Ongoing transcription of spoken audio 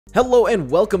Hello and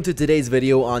welcome to today's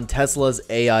video on Tesla's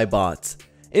AI bots.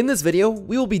 In this video,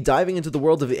 we will be diving into the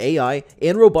world of AI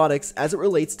and robotics as it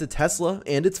relates to Tesla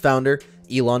and its founder,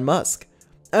 Elon Musk.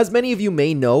 As many of you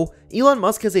may know, Elon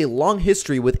Musk has a long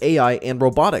history with AI and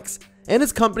robotics, and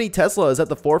his company Tesla is at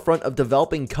the forefront of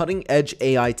developing cutting-edge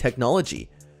AI technology.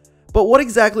 But what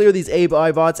exactly are these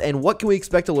AI bots and what can we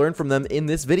expect to learn from them in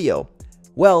this video?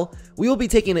 Well, we will be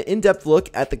taking an in-depth look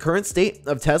at the current state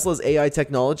of Tesla's AI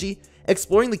technology,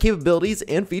 exploring the capabilities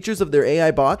and features of their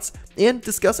AI bots, and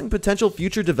discussing potential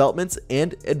future developments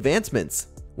and advancements.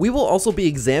 We will also be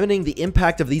examining the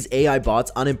impact of these AI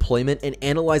bots on employment and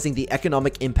analyzing the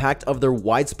economic impact of their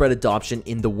widespread adoption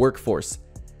in the workforce.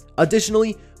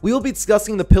 Additionally, we will be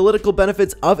discussing the political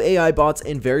benefits of AI bots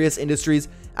in various industries,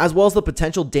 as well as the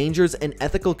potential dangers and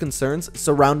ethical concerns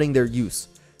surrounding their use.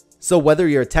 So whether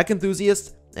you're a tech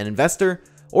enthusiast, an investor,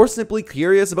 or simply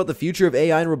curious about the future of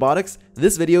AI and robotics,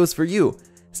 this video is for you.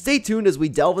 Stay tuned as we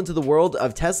delve into the world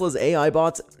of Tesla's AI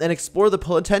bots and explore the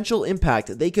potential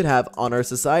impact they could have on our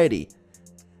society.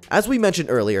 As we mentioned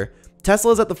earlier,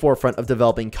 Tesla is at the forefront of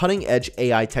developing cutting-edge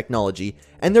AI technology,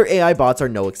 and their AI bots are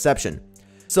no exception.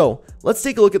 So, let's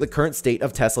take a look at the current state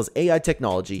of Tesla's AI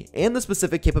technology and the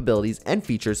specific capabilities and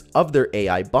features of their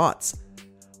AI bots.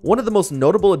 One of the most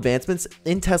notable advancements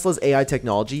in Tesla's AI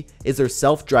technology is their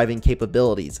self-driving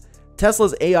capabilities.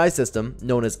 Tesla's AI system,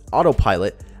 known as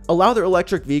Autopilot, allows their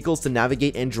electric vehicles to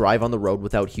navigate and drive on the road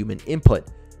without human input.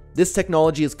 This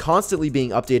technology is constantly being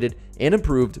updated and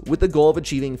improved with the goal of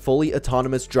achieving fully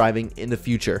autonomous driving in the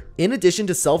future. In addition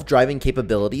to self-driving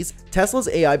capabilities, Tesla's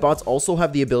AI bots also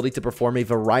have the ability to perform a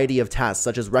variety of tasks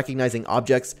such as recognizing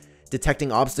objects,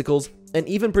 detecting obstacles, and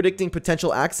even predicting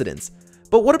potential accidents.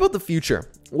 But what about the future?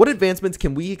 What advancements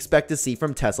can we expect to see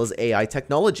from Tesla's AI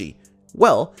technology?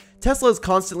 Well, Tesla is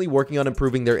constantly working on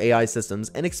improving their AI systems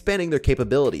and expanding their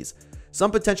capabilities.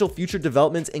 Some potential future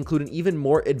developments include an even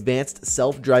more advanced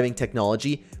self-driving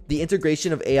technology, the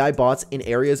integration of AI bots in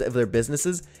areas of their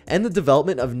businesses, and the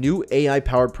development of new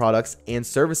AI-powered products and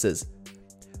services.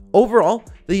 Overall,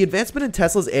 the advancement in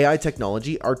Tesla's AI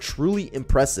technology are truly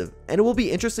impressive, and it will be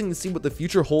interesting to see what the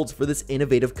future holds for this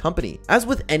innovative company. As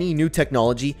with any new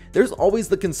technology, there's always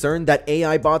the concern that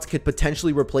AI bots could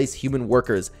potentially replace human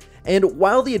workers. And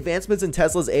while the advancements in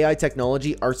Tesla's AI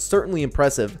technology are certainly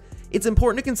impressive, it's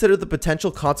important to consider the potential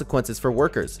consequences for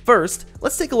workers. First,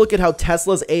 let's take a look at how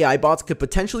Tesla's AI bots could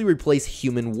potentially replace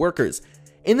human workers.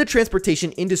 In the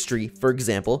transportation industry, for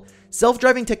example,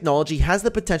 self-driving technology has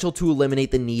the potential to eliminate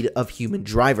the need of human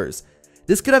drivers.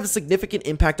 This could have a significant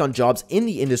impact on jobs in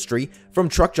the industry, from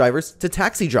truck drivers to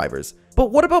taxi drivers.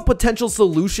 But what about potential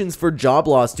solutions for job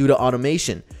loss due to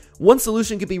automation? One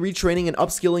solution could be retraining and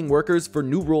upskilling workers for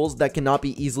new roles that cannot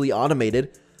be easily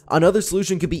automated. Another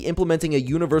solution could be implementing a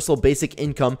universal basic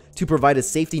income to provide a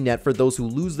safety net for those who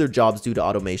lose their jobs due to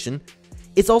automation.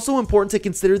 It's also important to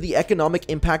consider the economic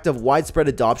impact of widespread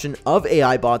adoption of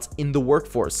AI bots in the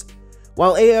workforce.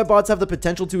 While AI bots have the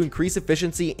potential to increase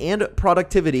efficiency and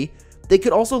productivity, they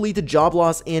could also lead to job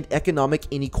loss and economic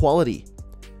inequality.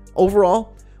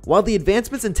 Overall, while the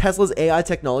advancements in Tesla's AI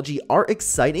technology are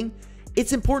exciting,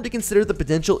 it's important to consider the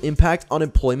potential impact on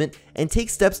employment and take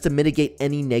steps to mitigate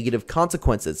any negative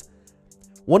consequences.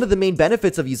 One of the main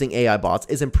benefits of using AI bots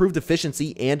is improved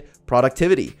efficiency and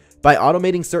productivity. By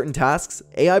automating certain tasks,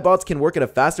 AI bots can work at a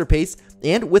faster pace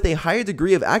and with a higher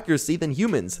degree of accuracy than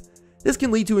humans. This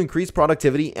can lead to increased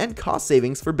productivity and cost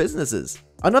savings for businesses.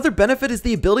 Another benefit is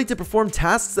the ability to perform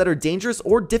tasks that are dangerous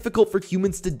or difficult for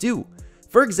humans to do.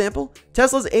 For example,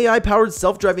 Tesla's AI-powered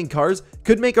self-driving cars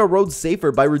could make our roads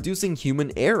safer by reducing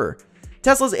human error.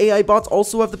 Tesla's AI bots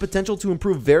also have the potential to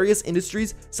improve various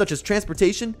industries such as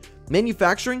transportation,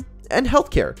 manufacturing, and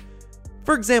healthcare.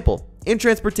 For example, in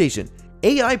transportation,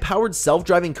 AI-powered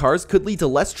self-driving cars could lead to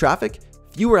less traffic,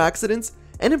 fewer accidents,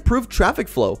 and improved traffic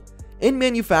flow. In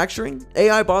manufacturing,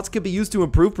 AI bots could be used to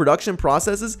improve production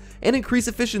processes and increase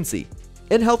efficiency.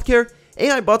 In healthcare,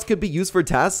 AI bots could be used for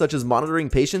tasks such as monitoring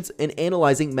patients and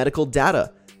analyzing medical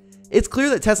data. It's clear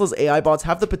that Tesla's AI bots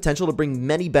have the potential to bring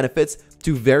many benefits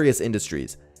to various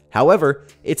industries. However,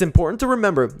 it's important to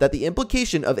remember that the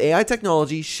implication of AI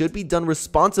technology should be done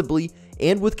responsibly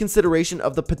and with consideration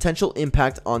of the potential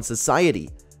impact on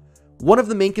society. One of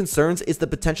the main concerns is the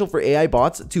potential for AI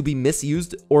bots to be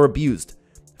misused or abused.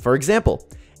 For example,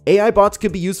 AI bots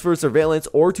could be used for surveillance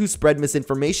or to spread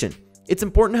misinformation. It's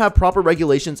important to have proper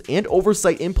regulations and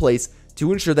oversight in place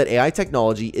to ensure that AI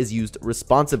technology is used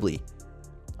responsibly.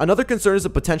 Another concern is the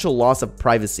potential loss of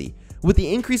privacy. With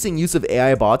the increasing use of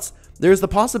AI bots, there is the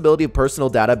possibility of personal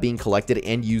data being collected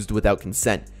and used without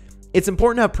consent. It's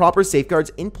important to have proper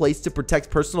safeguards in place to protect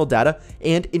personal data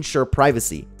and ensure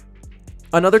privacy.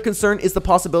 Another concern is the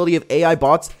possibility of AI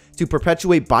bots to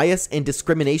perpetuate bias and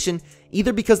discrimination,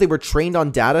 either because they were trained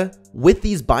on data with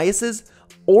these biases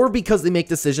or because they make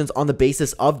decisions on the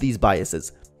basis of these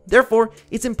biases. Therefore,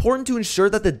 it's important to ensure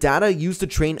that the data used to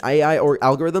train AI or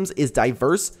algorithms is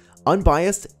diverse,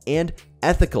 unbiased, and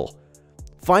ethical.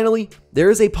 Finally, there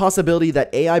is a possibility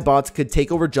that AI bots could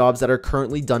take over jobs that are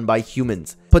currently done by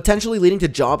humans, potentially leading to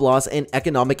job loss and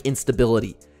economic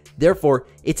instability. Therefore,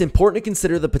 it's important to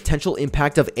consider the potential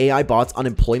impact of AI bots on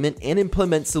employment and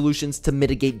implement solutions to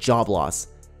mitigate job loss.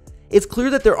 It's clear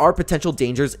that there are potential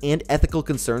dangers and ethical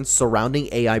concerns surrounding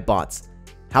AI bots.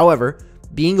 However,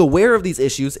 being aware of these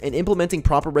issues and implementing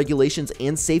proper regulations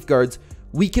and safeguards,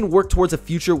 we can work towards a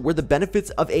future where the benefits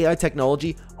of AI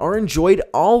technology are enjoyed,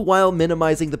 all while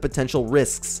minimizing the potential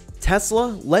risks.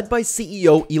 Tesla, led by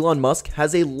CEO Elon Musk,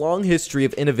 has a long history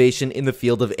of innovation in the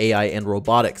field of AI and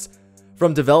robotics.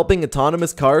 From developing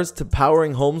autonomous cars to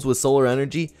powering homes with solar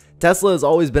energy, Tesla has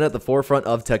always been at the forefront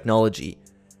of technology.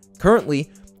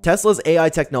 Currently, Tesla's AI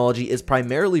technology is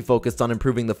primarily focused on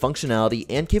improving the functionality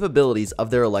and capabilities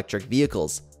of their electric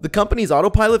vehicles. The company's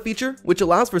Autopilot feature, which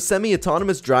allows for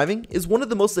semi-autonomous driving, is one of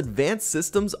the most advanced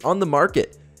systems on the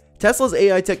market. Tesla's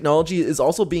AI technology is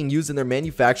also being used in their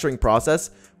manufacturing process,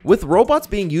 with robots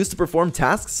being used to perform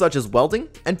tasks such as welding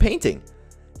and painting.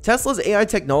 Tesla's AI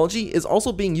technology is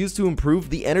also being used to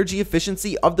improve the energy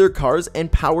efficiency of their cars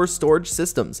and power storage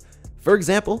systems. For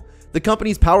example, the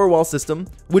company's Powerwall system,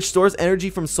 which stores energy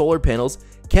from solar panels,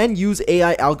 can use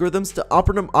AI algorithms to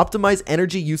optimize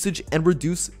energy usage and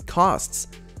reduce costs.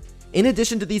 In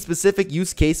addition to these specific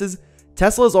use cases,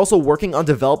 Tesla is also working on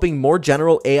developing more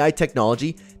general AI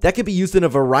technology that can be used in a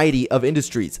variety of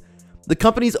industries. The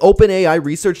company's OpenAI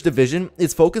research division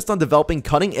is focused on developing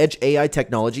cutting-edge AI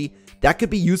technology that could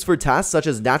be used for tasks such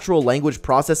as natural language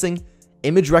processing,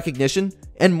 image recognition,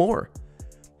 and more.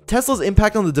 Tesla's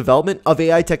impact on the development of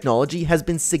AI technology has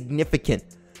been significant.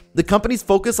 The company's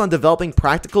focus on developing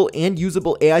practical and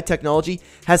usable AI technology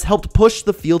has helped push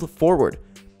the field forward.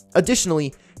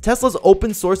 Additionally, Tesla's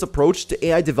open source approach to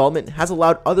AI development has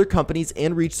allowed other companies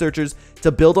and researchers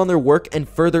to build on their work and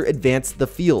further advance the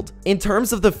field. In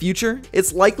terms of the future,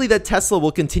 it's likely that Tesla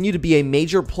will continue to be a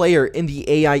major player in the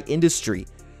AI industry.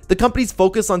 The company's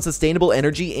focus on sustainable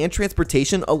energy and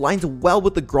transportation aligns well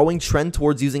with the growing trend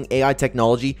towards using AI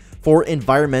technology for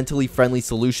environmentally friendly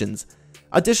solutions.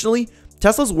 Additionally,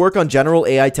 Tesla's work on general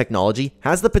AI technology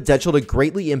has the potential to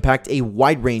greatly impact a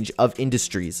wide range of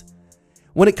industries.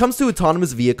 When it comes to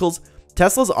autonomous vehicles,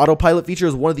 Tesla's Autopilot feature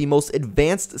is one of the most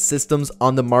advanced systems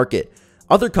on the market.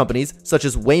 Other companies, such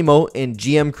as Waymo and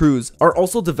GM Cruise, are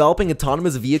also developing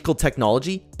autonomous vehicle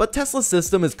technology, but Tesla's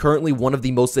system is currently one of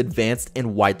the most advanced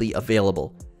and widely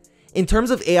available. In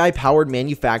terms of AI-powered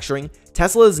manufacturing,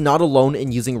 Tesla is not alone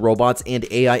in using robots and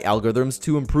AI algorithms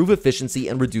to improve efficiency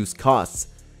and reduce costs.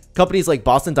 Companies like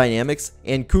Boston Dynamics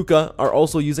and KUKA are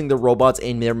also using their robots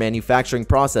in their manufacturing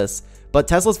process, but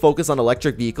Tesla's focus on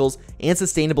electric vehicles and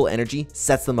sustainable energy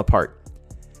sets them apart.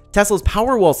 Tesla's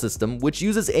Powerwall system, which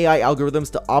uses AI algorithms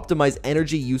to optimize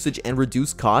energy usage and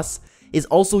reduce costs, is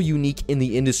also unique in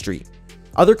the industry.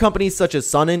 Other companies such as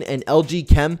Sunnen and LG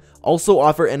Chem also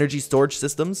offer energy storage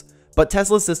systems, but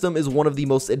Tesla's system is one of the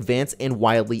most advanced and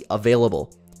widely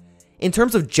available. In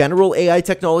terms of general AI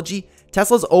technology,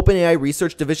 Tesla's OpenAI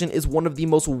research division is one of the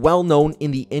most well-known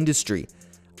in the industry.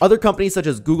 Other companies such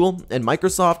as Google and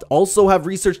Microsoft also have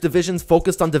research divisions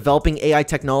focused on developing AI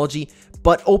technology,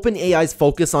 but OpenAI's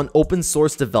focus on open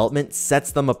source development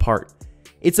sets them apart.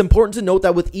 It's important to note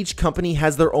that with each company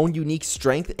has their own unique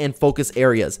strength and focus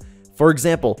areas. For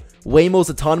example, Waymo's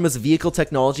autonomous vehicle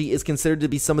technology is considered to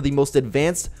be some of the most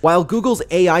advanced, while Google's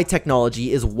AI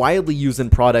technology is widely used in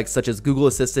products such as Google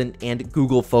Assistant and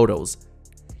Google Photos.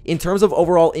 In terms of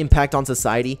overall impact on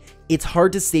society, it's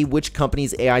hard to say which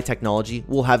company's AI technology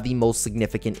will have the most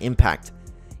significant impact.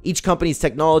 Each company's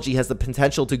technology has the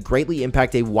potential to greatly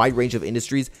impact a wide range of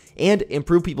industries and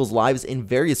improve people's lives in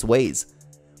various ways.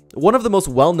 One of the most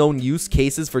well-known use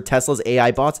cases for Tesla's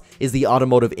AI bots is the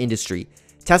automotive industry.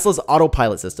 Tesla's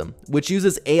Autopilot system, which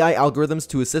uses AI algorithms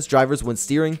to assist drivers when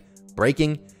steering,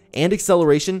 braking, and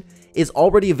acceleration, is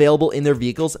already available in their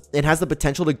vehicles and has the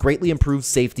potential to greatly improve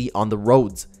safety on the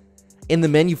roads. In the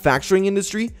manufacturing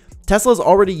industry, Tesla is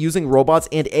already using robots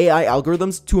and AI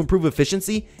algorithms to improve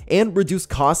efficiency and reduce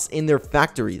costs in their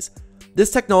factories.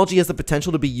 This technology has the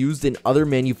potential to be used in other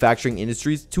manufacturing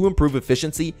industries to improve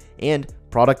efficiency and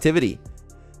productivity.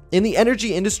 In the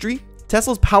energy industry,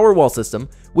 Tesla's Powerwall system,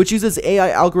 which uses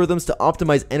AI algorithms to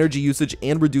optimize energy usage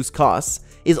and reduce costs,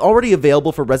 is already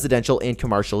available for residential and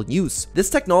commercial use. This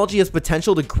technology has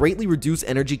potential to greatly reduce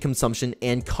energy consumption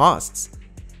and costs.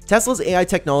 Tesla's AI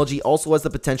technology also has the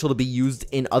potential to be used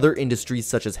in other industries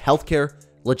such as healthcare,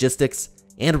 logistics,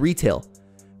 and retail.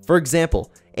 For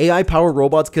example, AI-powered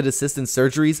robots could assist in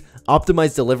surgeries,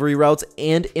 optimize delivery routes,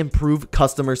 and improve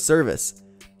customer service.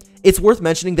 It's worth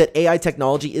mentioning that AI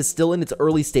technology is still in its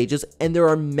early stages, and there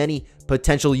are many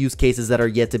potential use cases that are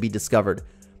yet to be discovered.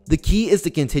 The key is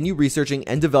to continue researching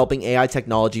and developing AI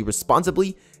technology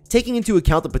responsibly, taking into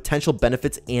account the potential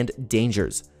benefits and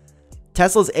dangers.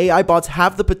 Tesla's AI bots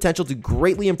have the potential to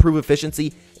greatly improve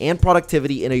efficiency and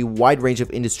productivity in a wide range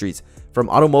of industries, from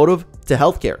automotive to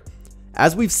healthcare.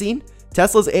 As we've seen,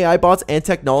 Tesla's AI bots and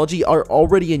technology are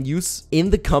already in use in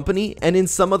the company and in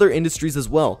some other industries as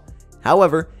well.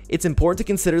 However, it's important to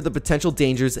consider the potential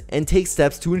dangers and take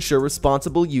steps to ensure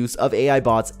responsible use of AI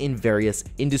bots in various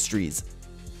industries.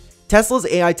 Tesla's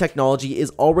AI technology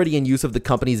is already in use of the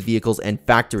company's vehicles and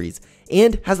factories,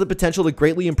 and has the potential to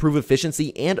greatly improve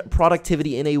efficiency and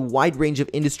productivity in a wide range of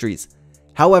industries.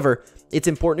 However, it's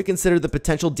important to consider the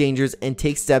potential dangers and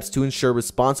take steps to ensure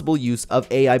responsible use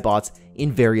of AI bots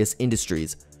in various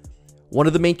industries. One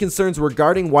of the main concerns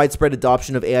regarding widespread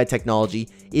adoption of AI technology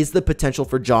is the potential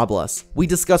for job loss. We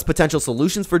discuss potential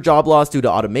solutions for job loss due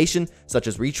to automation, such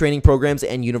as retraining programs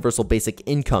and universal basic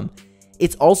income.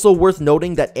 It's also worth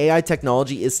noting that AI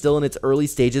technology is still in its early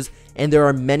stages, and there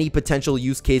are many potential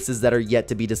use cases that are yet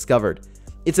to be discovered.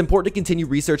 It's important to continue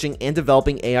researching and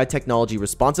developing AI technology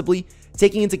responsibly,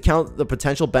 taking into account the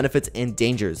potential benefits and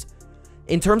dangers.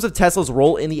 In terms of Tesla's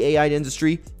role in the AI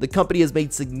industry, the company has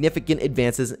made significant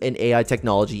advances in AI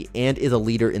technology and is a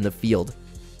leader in the field.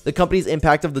 The company's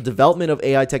impact of the development of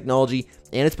AI technology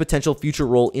and its potential future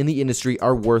role in the industry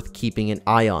are worth keeping an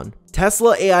eye on.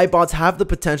 Tesla AI bots have the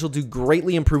potential to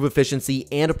greatly improve efficiency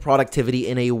and productivity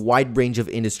in a wide range of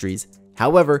industries.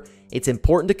 However, it's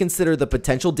important to consider the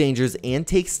potential dangers and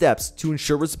take steps to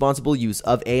ensure responsible use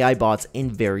of AI bots in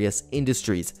various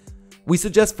industries. We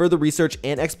suggest further research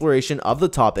and exploration of the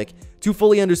topic to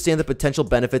fully understand the potential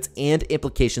benefits and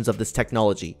implications of this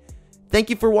technology. Thank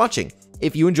you for watching.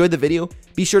 If you enjoyed the video,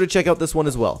 be sure to check out this one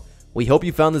as well. We hope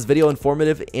you found this video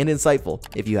informative and insightful.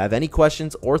 If you have any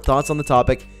questions or thoughts on the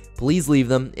topic, please leave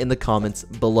them in the comments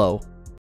below.